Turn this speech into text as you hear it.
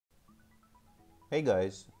Hey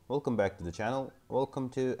guys, welcome back to the channel. Welcome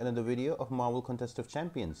to another video of Marvel Contest of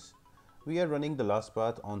Champions. We are running the last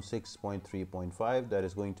path on 6.3.5 that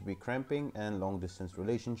is going to be Cramping and Long Distance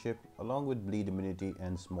Relationship along with Bleed Immunity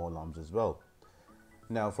and Small Arms as well.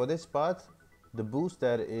 Now for this path, the boost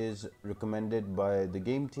that is recommended by the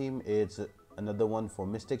game team is another one for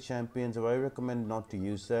Mystic Champions. I recommend not to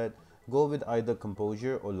use that. Go with either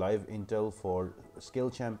Composure or Live Intel for Skill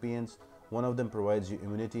Champions. One of them provides you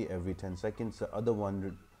immunity every 10 seconds. The other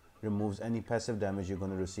one removes any passive damage you're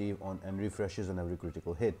going to receive on and refreshes on every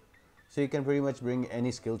critical hit. So you can pretty much bring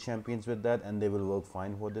any skill champions with that and they will work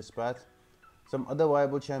fine for this path. Some other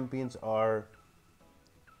viable champions are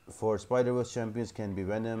for Spider-Verse champions can be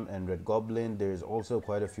Venom and Red Goblin. There is also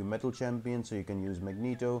quite a few metal champions, so you can use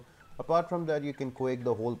Magneto. Apart from that, you can quake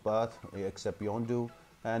the whole path except Yondu,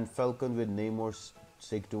 and Falcon with Namor's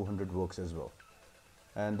Sig 200 works as well.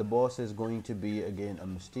 And the boss is going to be again a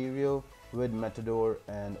Mysterio with Matador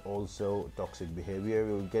and also Toxic Behavior.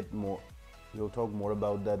 We'll talk more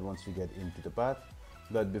about that once we get into the path.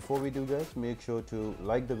 But before we do that, make sure to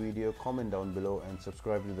like the video, comment down below and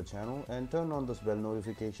subscribe to the channel and turn on those bell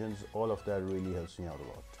notifications. All of that really helps me out a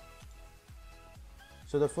lot.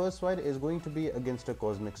 So the first fight is going to be against a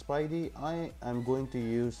Cosmic Spidey. I am going to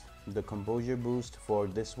use the Composure boost for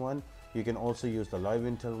this one. You can also use the Live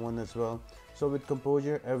Intel one as well. So with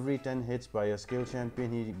Composure, every 10 hits by a skill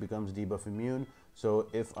champion, he becomes debuff immune. So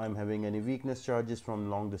if I'm having any weakness charges from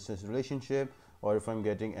Long Distance Relationship, or if I'm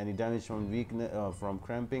getting any damage from from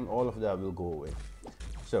Cramping, all of that will go away.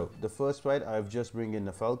 So the first fight, I've just bring in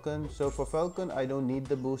the Falcon. So for Falcon, I don't need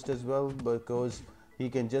the boost as well because he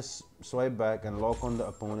can just swipe back and lock on the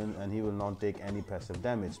opponent and he will not take any passive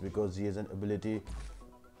damage because he is an ability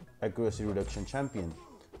accuracy reduction champion.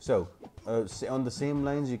 So on the same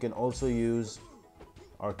lines, you can also use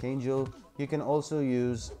Archangel. You can also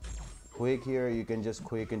use Quake here. You can just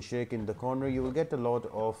Quake and Shake in the corner. You will get a lot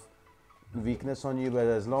of weakness on you, but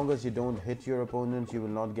as long as you don't hit your opponent, you will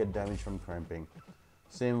not get damage from Cramping.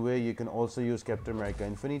 Same way, you can also use Captain America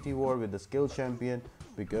Infinity War with the skill champion,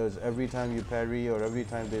 because every time you parry or every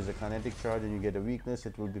time there's a kinetic charge and you get a weakness,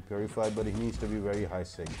 it will be purified, but it needs to be very high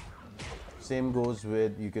sig. Same goes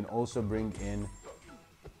with, you can also bring in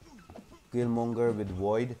Killmonger with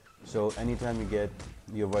Void. So anytime you get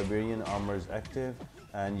your Vibranium armor is active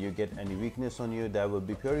and you get any weakness on you, that will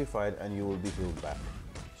be purified and you will be healed back.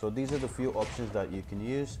 So these are the few options that you can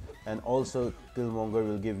use, and also Killmonger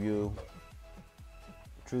will give you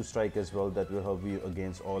True Strike as well, that will help you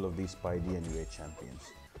against all of these Spidey and UA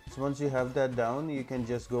champions. So once you have that down, you can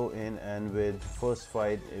just go in and with first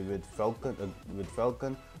fight with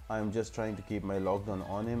Falcon, I'm just trying to keep my lockdown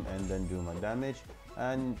on him and then do my damage,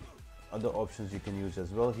 and other options you can use as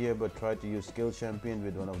well here, but try to use skill champion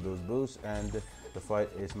with one of those boosts and the fight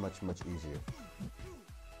is much easier.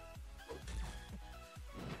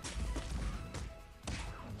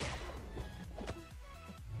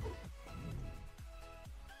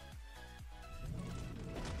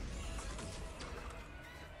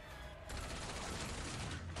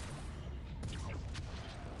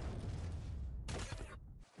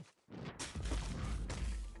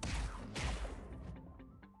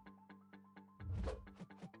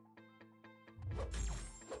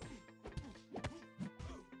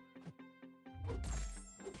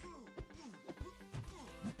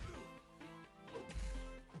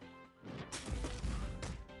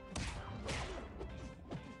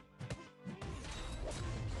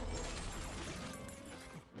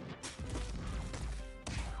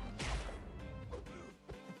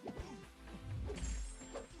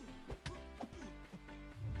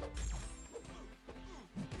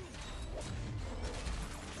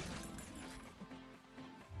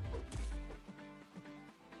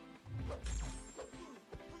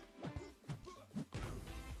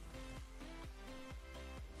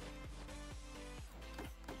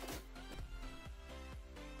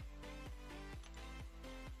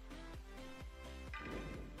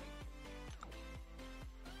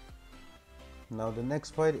 Now the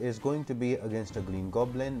next fight is going to be against a Green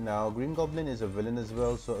Goblin. Now Green Goblin is a villain as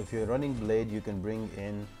well, so if you're running Blade, you can bring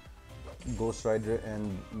in Ghost Rider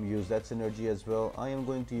and use that synergy as well. I am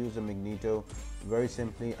going to use a Magneto. Very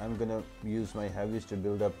simply, I'm gonna use my heavies to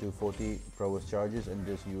build up to 40 prowess charges and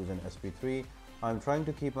just use an SP3. I'm trying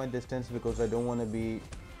to keep my distance because I don't want to be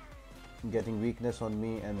getting weakness on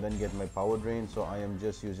me and then get my power drain, so I am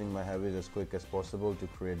just using my heavies as quick as possible to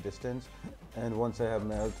create distance, and once I have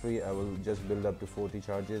my L3, I will just build up to 40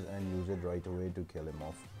 charges and use it right away to kill him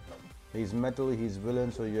off. He's metal, he's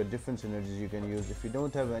villain, so you have different synergies you can use. If you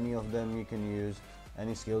don't have any of them, you can use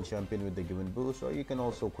any skill champion with the given boost, or you can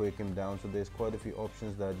also quake him down. So there's quite a few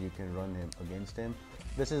options that you can run him against him.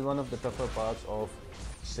 This is one of the tougher parts of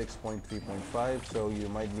 6.3.5, so you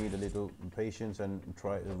might need a little patience and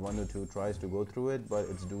try 1 or 2 tries to go through it, but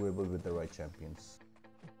it's doable with the right champions.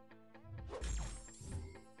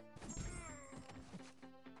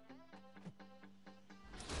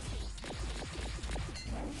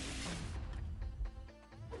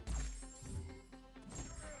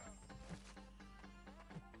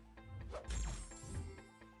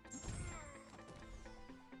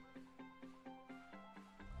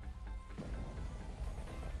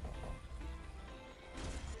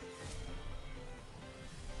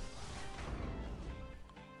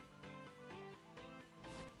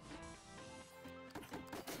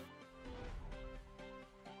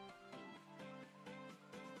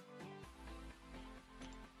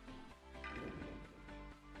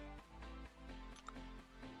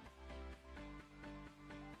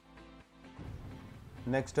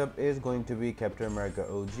 Next up is going to be Captain America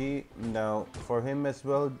OG. Now for him as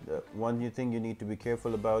well, one thing you need to be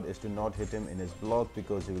careful about is to not hit him in his block,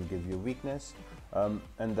 because he will give you weakness,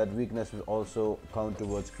 and that weakness will also count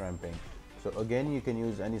towards cramping. So again, you can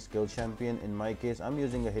use any skill champion. In my case, I'm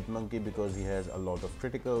using a Hitmonkey because he has a lot of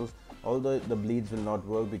criticals, although the bleeds will not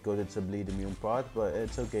work because it's a bleed immune part, but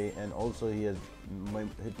it's okay. And also my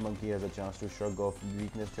Hitmonkey has a chance to shrug off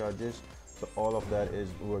weakness charges, so all of that is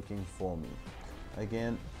working for me.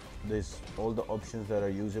 Again, all the options that are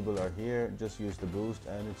usable are here. Just use the boost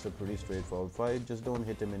and it's a pretty straightforward fight. Just don't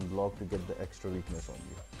hit him in block to get the extra weakness on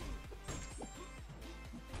you.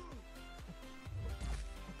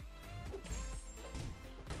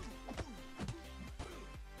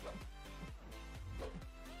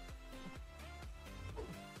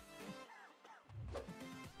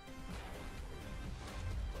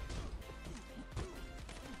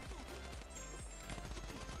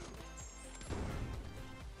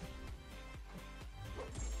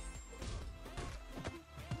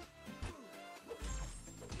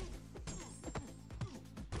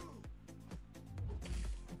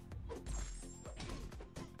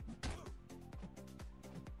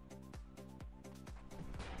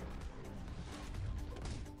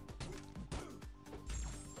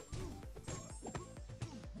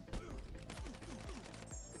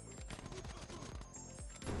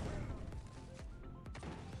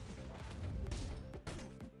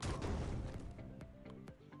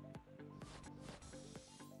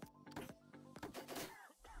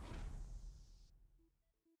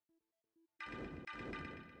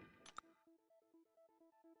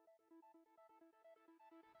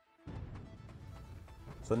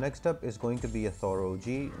 So next up is going to be a Thor OG.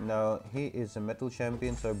 Now he is a metal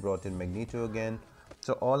champion, so I brought in Magneto again.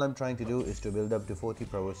 So all I'm trying to do is to build up to 40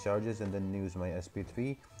 prowess charges and then use my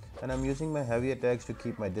SP3. And I'm using my heavy attacks to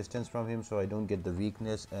keep my distance from him so I don't get the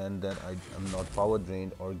weakness and then I'm not power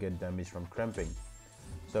drained or get damage from cramping.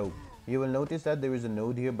 So you will notice that there is a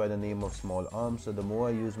node here by the name of small arms. So the more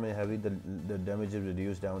I use my heavy, the damage is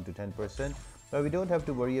reduced down to 10%. But we don't have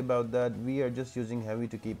to worry about that. We are just using heavy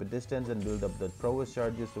to keep a distance and build up the prowess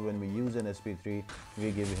charges, so when we use an SP3,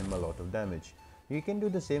 we give him a lot of damage. You can do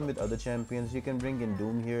the same with other champions. You can bring in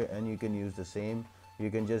Doom here and you can use the same. You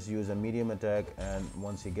can just use a medium attack, and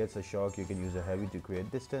once he gets a shock, you can use a heavy to create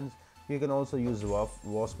distance. You can also use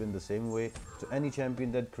Wasp in the same way. So any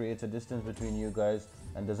champion that creates a distance between you guys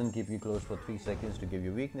and doesn't keep you close for 3 seconds to give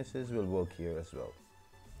you weaknesses will work here as well.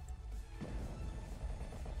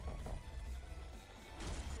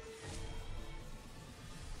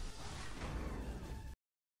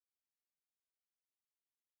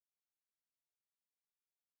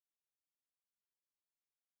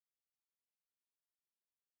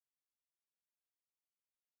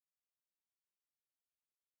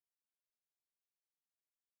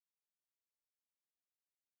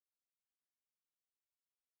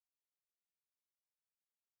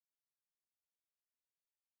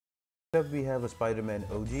 Next up we have a Spiderman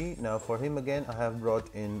OG. Now for him again, I have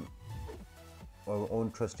brought in our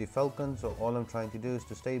own trusty Falcon. So all I'm trying to do is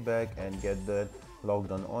to stay back and get that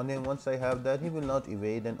lockdown on him. Once I have that, he will not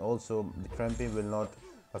evade, and also the cramping will not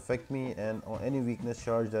affect me, and any weakness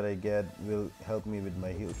charge that I get will help me with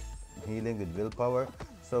my healing with willpower.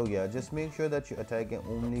 So yeah, just make sure that you attack him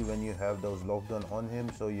only when you have those lockdown on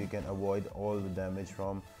him, so you can avoid all the damage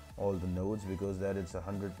from all the nodes, because that is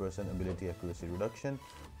 100% ability accuracy reduction.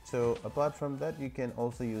 So apart from that, you can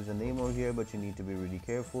also use a Namor here, but you need to be really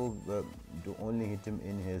careful to only hit him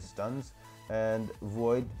in his stuns. And a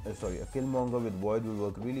Killmonger with Void will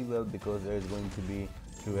work really well because there is going to be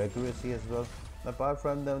true accuracy as well. Apart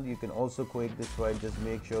from that, you can also quake this fight. Just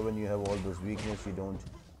make sure when you have all those weakness, you don't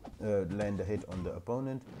land a hit on the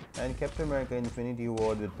opponent. And Captain America Infinity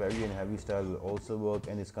Ward with parry and heavy style will also work,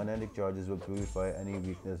 and his kinetic charges will purify any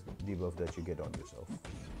weakness debuff that you get on yourself.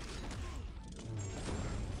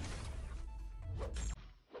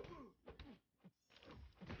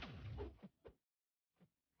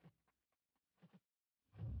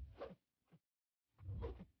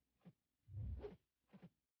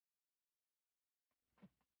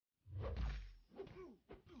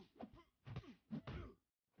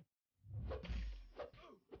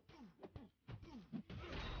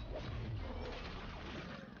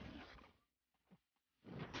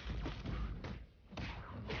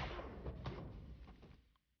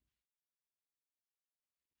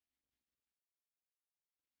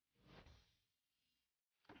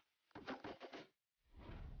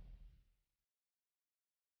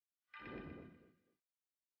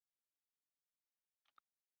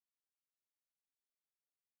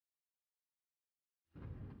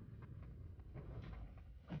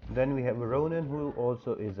 Then we have Ronan, who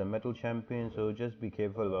also is a metal champion, so just be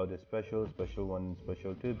careful about his special 1 and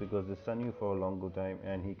special 2, because they stun you for a longer time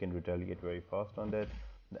and he can retaliate very fast on that.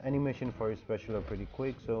 The animation for his special are pretty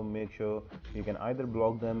quick, so make sure you can either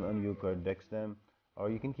block them and you could dex them, or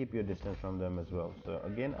you can keep your distance from them as well. So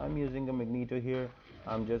again, I'm using a Magneto here.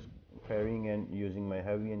 I'm just parrying and using my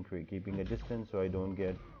heavy and keeping a distance so I don't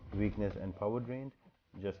get weakness and power drained,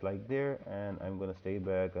 just like there. And I'm gonna stay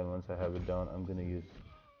back, and once I have it down, I'm gonna use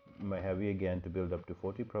my heavy again to build up to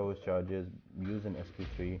 40 prowess charges, use an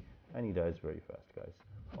SP3, and he dies very fast, guys.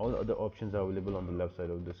 All other options are available on the left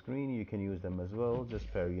side of the screen. You can use them as well,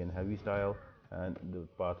 just parry and heavy style, and the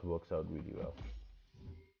path works out really well.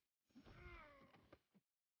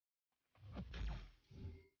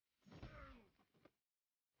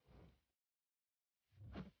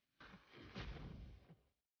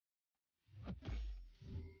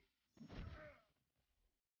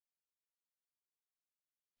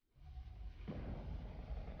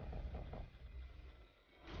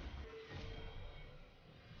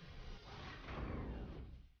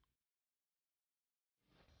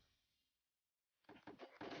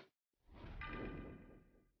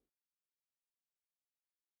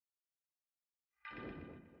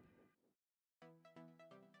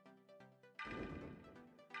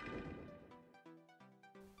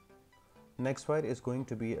 Next fight is going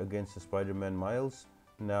to be against the Spider-Man Miles.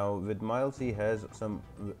 Now with Miles, he has some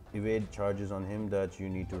evade charges on him that you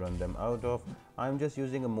need to run them out of. I'm just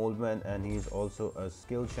using a Moldman, and he's also a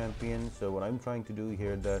skill champion. So what I'm trying to do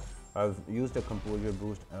here, that I've used a composure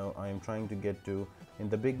boost. I am trying to get to, in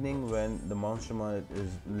the beginning when the monster mass is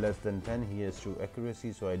less than 10, he has true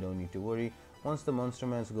accuracy, so I don't need to worry. Once the monster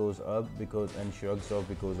mass goes up and shrugs off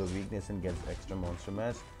because of weakness and gets extra monster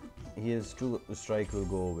mass, his true strike will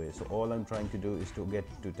go away. So all I'm trying to do is to get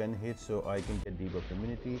to 10 hits so I can get debuff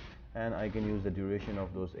immunity, and I can use the duration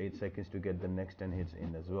of those 8 seconds to get the next 10 hits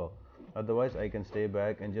in as well. Otherwise I can stay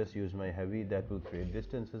back and just use my heavy. That will create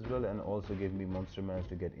distance as well, and also give me monster mass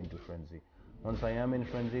to get into frenzy. Once I am in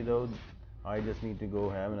frenzy though, I just need to go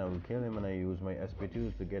ham and I will kill him, and I use my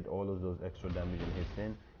SP2s to get all of those extra damage and hits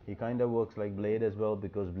in. He kind of works like Blade as well,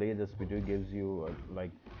 because Blade's SP2 gives you like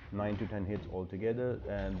 9 to 10 hits altogether,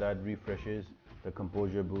 and that refreshes the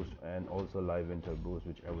composure boost and also live enter boost,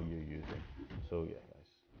 whichever you're using. So yeah, guys.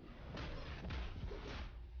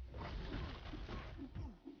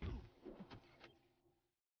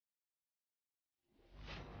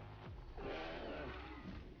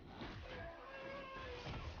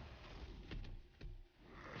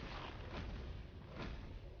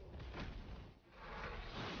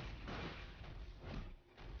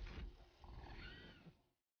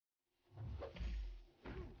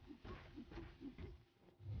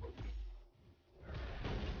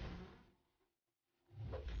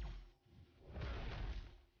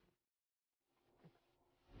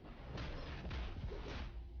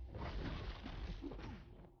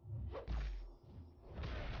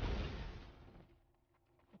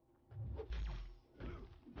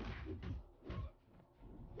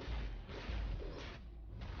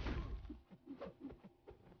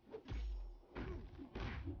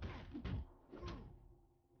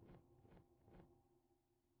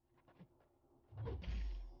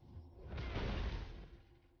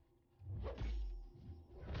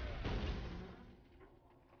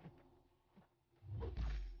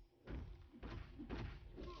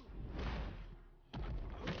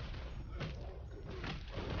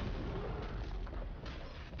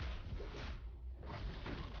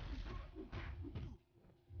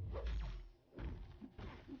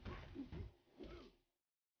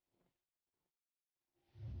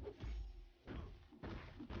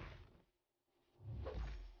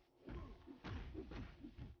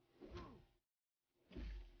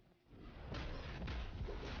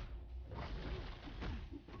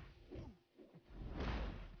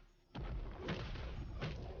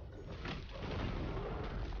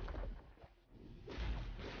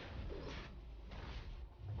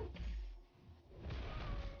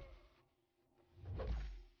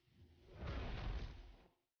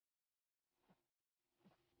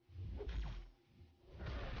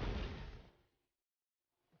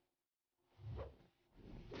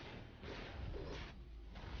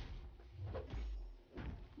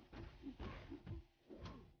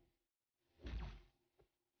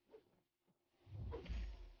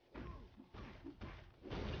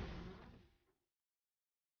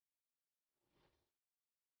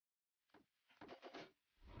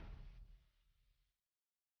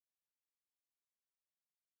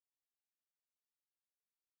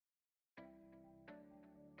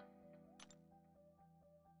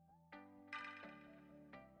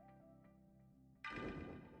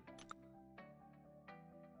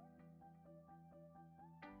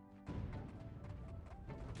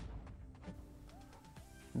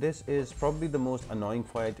 This is probably the most annoying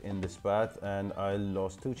fight in this path, and I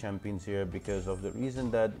lost 2 champions here because of the reason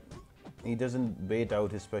that he doesn't bait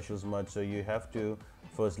out his specials much, so you have to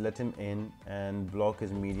first let him in and block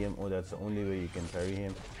his medium. Oh, that's the only way you can parry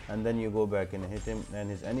him, and then you go back and hit him, and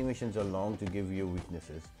his animations are long to give you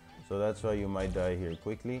weaknesses, so that's why you might die here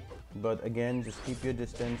quickly. But again, just keep your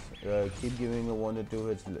distance, keep giving a 1 or 2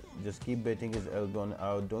 hits, just keep baiting his L1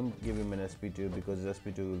 out, don't give him an SP2 because his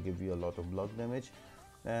SP2 will give you a lot of block damage.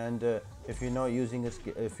 And if you're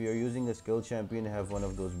using a skill champion, have one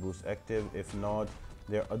of those boosts active. If not,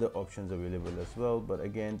 there are other options available as well, but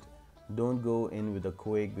again, don't go in with a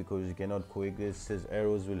quake because you cannot quake this. His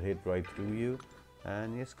arrows will hit right through you.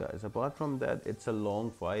 And yes guys, apart from that, it's a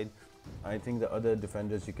long fight. I think the other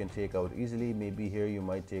defenders you can take out easily. Maybe here you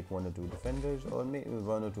might take 1 or 2 defenders, or maybe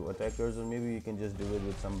 1 or 2 attackers, or maybe you can just do it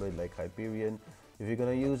with somebody like Hyperion. If you're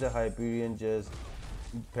gonna use a Hyperion, just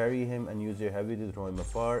parry him and use your heavy to throw him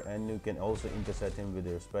afar, and you can also intercept him with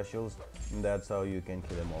your specials, and that's how you can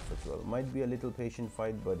kill him off as well. Might be a little patient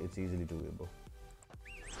fight, but it's easily doable.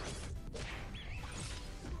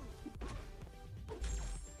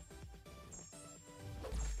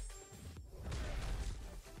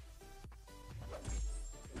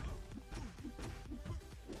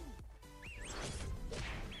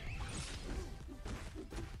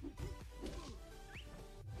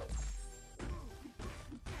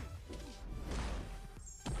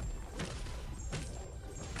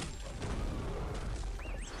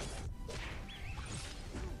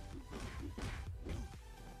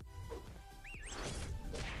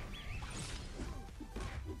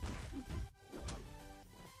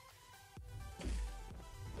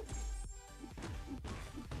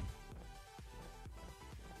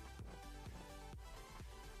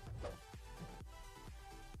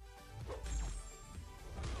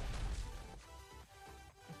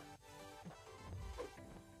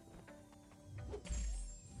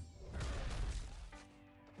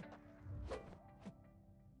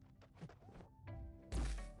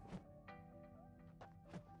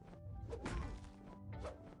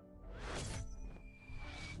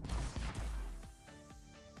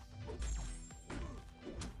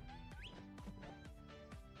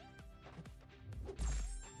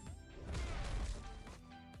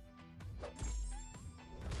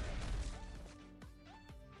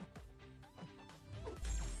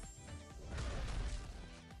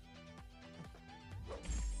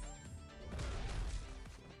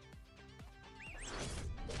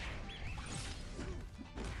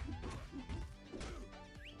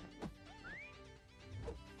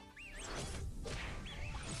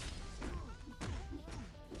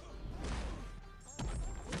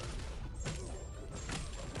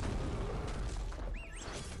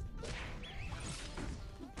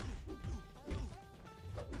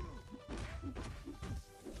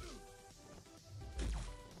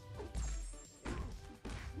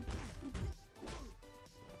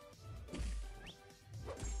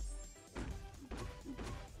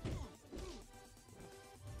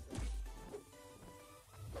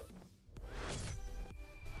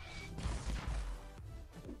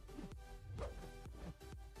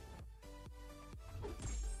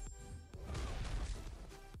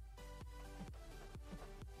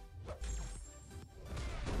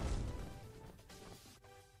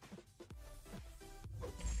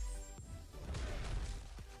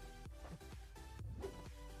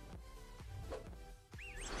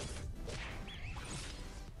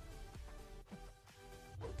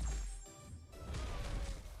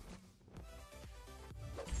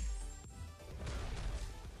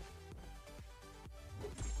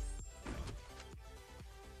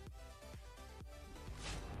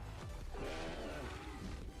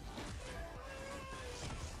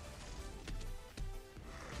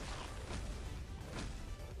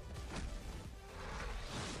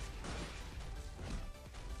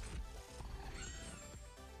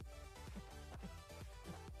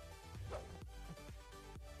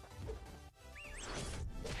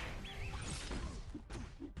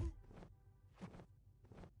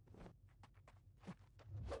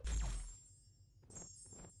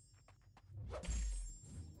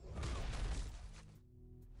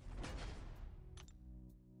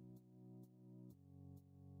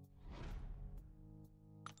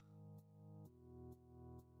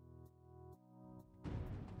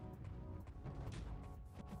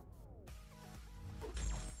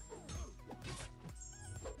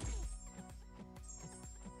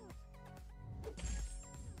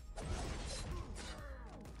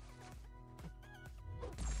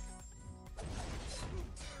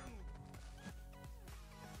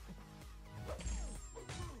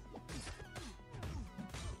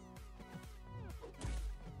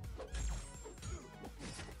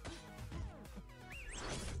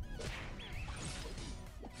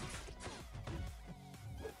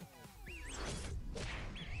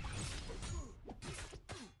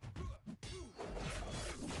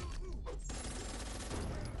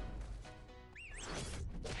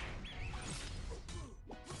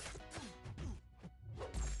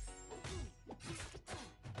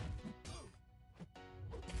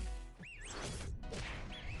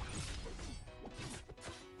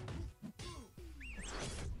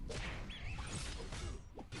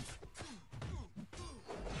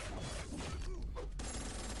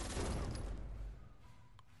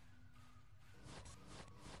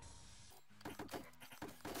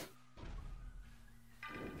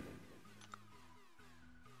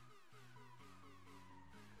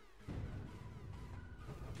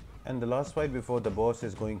 And the last fight before the boss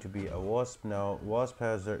is going to be a Wasp. Now Wasp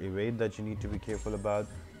has her evade that you need to be careful about,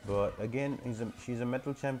 but again she's a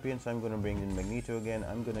metal champion, so I'm going to bring in Magneto again.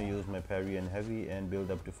 I'm going to use my parry and heavy and build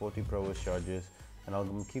up to 40 prowess charges, and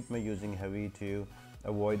I'll keep my using heavy to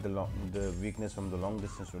avoid the weakness from the long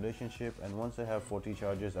distance relationship. And once I have 40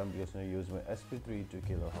 charges, I'm just going to use my SP3 to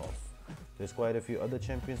kill her off. There's quite a few other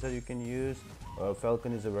champions that you can use.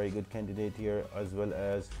 Falcon is a very good candidate here, as well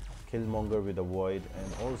as Killmonger with a void,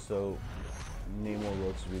 and also Namor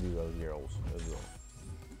works really well here also as well.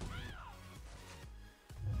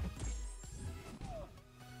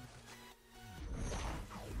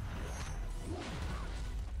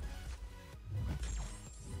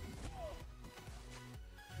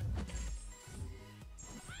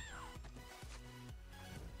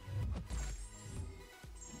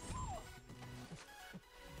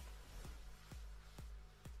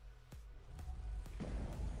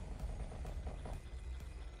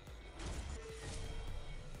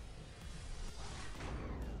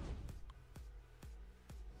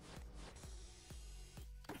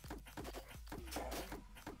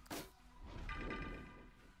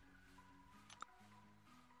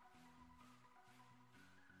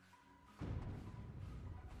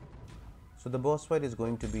 So the boss fight is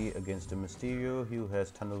going to be against a Mysterio who has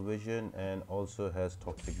tunnel vision and also has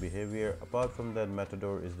toxic behavior. Apart from that,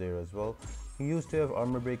 Matador is there as well. He used to have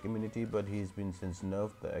armor break immunity, but he's been since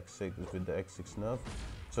nerfed the X6 with the X6 nerf.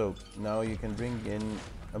 So now you can bring in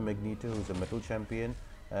a Magneto who's a metal champion,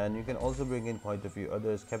 and you can also bring in quite a few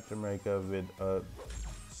others. Captain America with a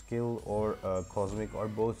skill or a cosmic, or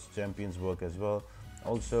both champions work as well.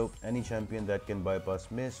 Also any champion that can bypass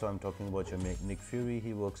miss, so I'm talking about your Nick Fury,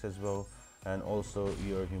 he works as well. And also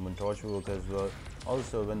your Human Torch will work as well.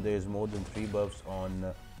 Also, when there is more than 3 buffs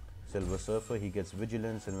on Silver Surfer, he gets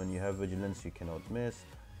vigilance, and when you have vigilance you cannot miss.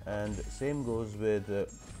 And same goes with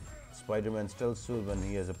Spiderman stealth suit. When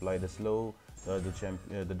he has applied a slow,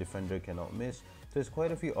 the defender cannot miss. So there's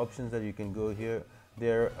quite a few options that you can go here.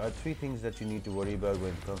 There are 3 things that you need to worry about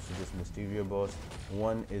when it comes to this Mysterio boss.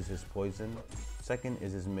 One is his poison, second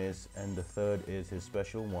is his miss, and the third is his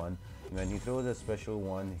special one. When he throws a special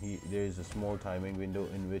one, there is a small timing window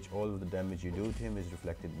in which all of the damage you do to him is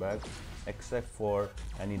reflected back, except for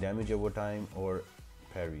any damage over time or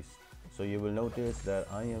parries. So you will notice that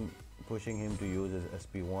I am pushing him to use his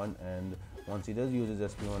SP1, and once he does use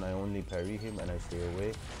his SP1, I only parry him and I stay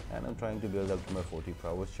away, and I'm trying to build up to my 40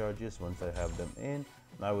 prowess charges. Once I have them in,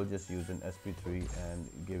 I will just use an SP3 and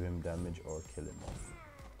give him damage or kill him off.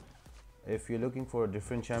 If you're looking for a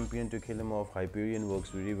different champion to kill him off, Hyperion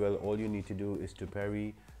works really well. All you need to do is to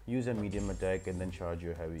parry, use a medium attack, and then charge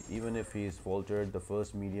your heavy. Even if he is faltered, the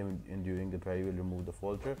first medium during the parry will remove the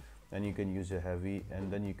falter, and you can use a heavy,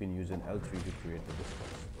 and then you can use an L3 to create the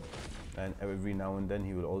distance. And every now and then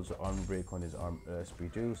he will also arm break on his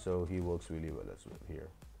SP2, so he works really well as well here.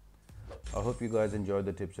 I hope you guys enjoyed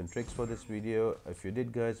the tips and tricks for this video. If you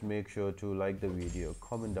did, guys, make sure to like the video,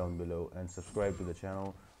 comment down below, and subscribe to the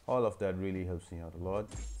channel. All of that really helps me out a lot.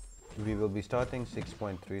 We will be starting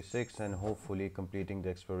 6.36 and hopefully completing the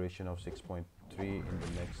exploration of 6.3 in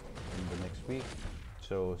the next week.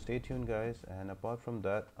 So stay tuned, guys, and apart from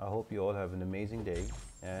that, I hope you all have an amazing day,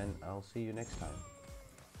 and I'll see you next time.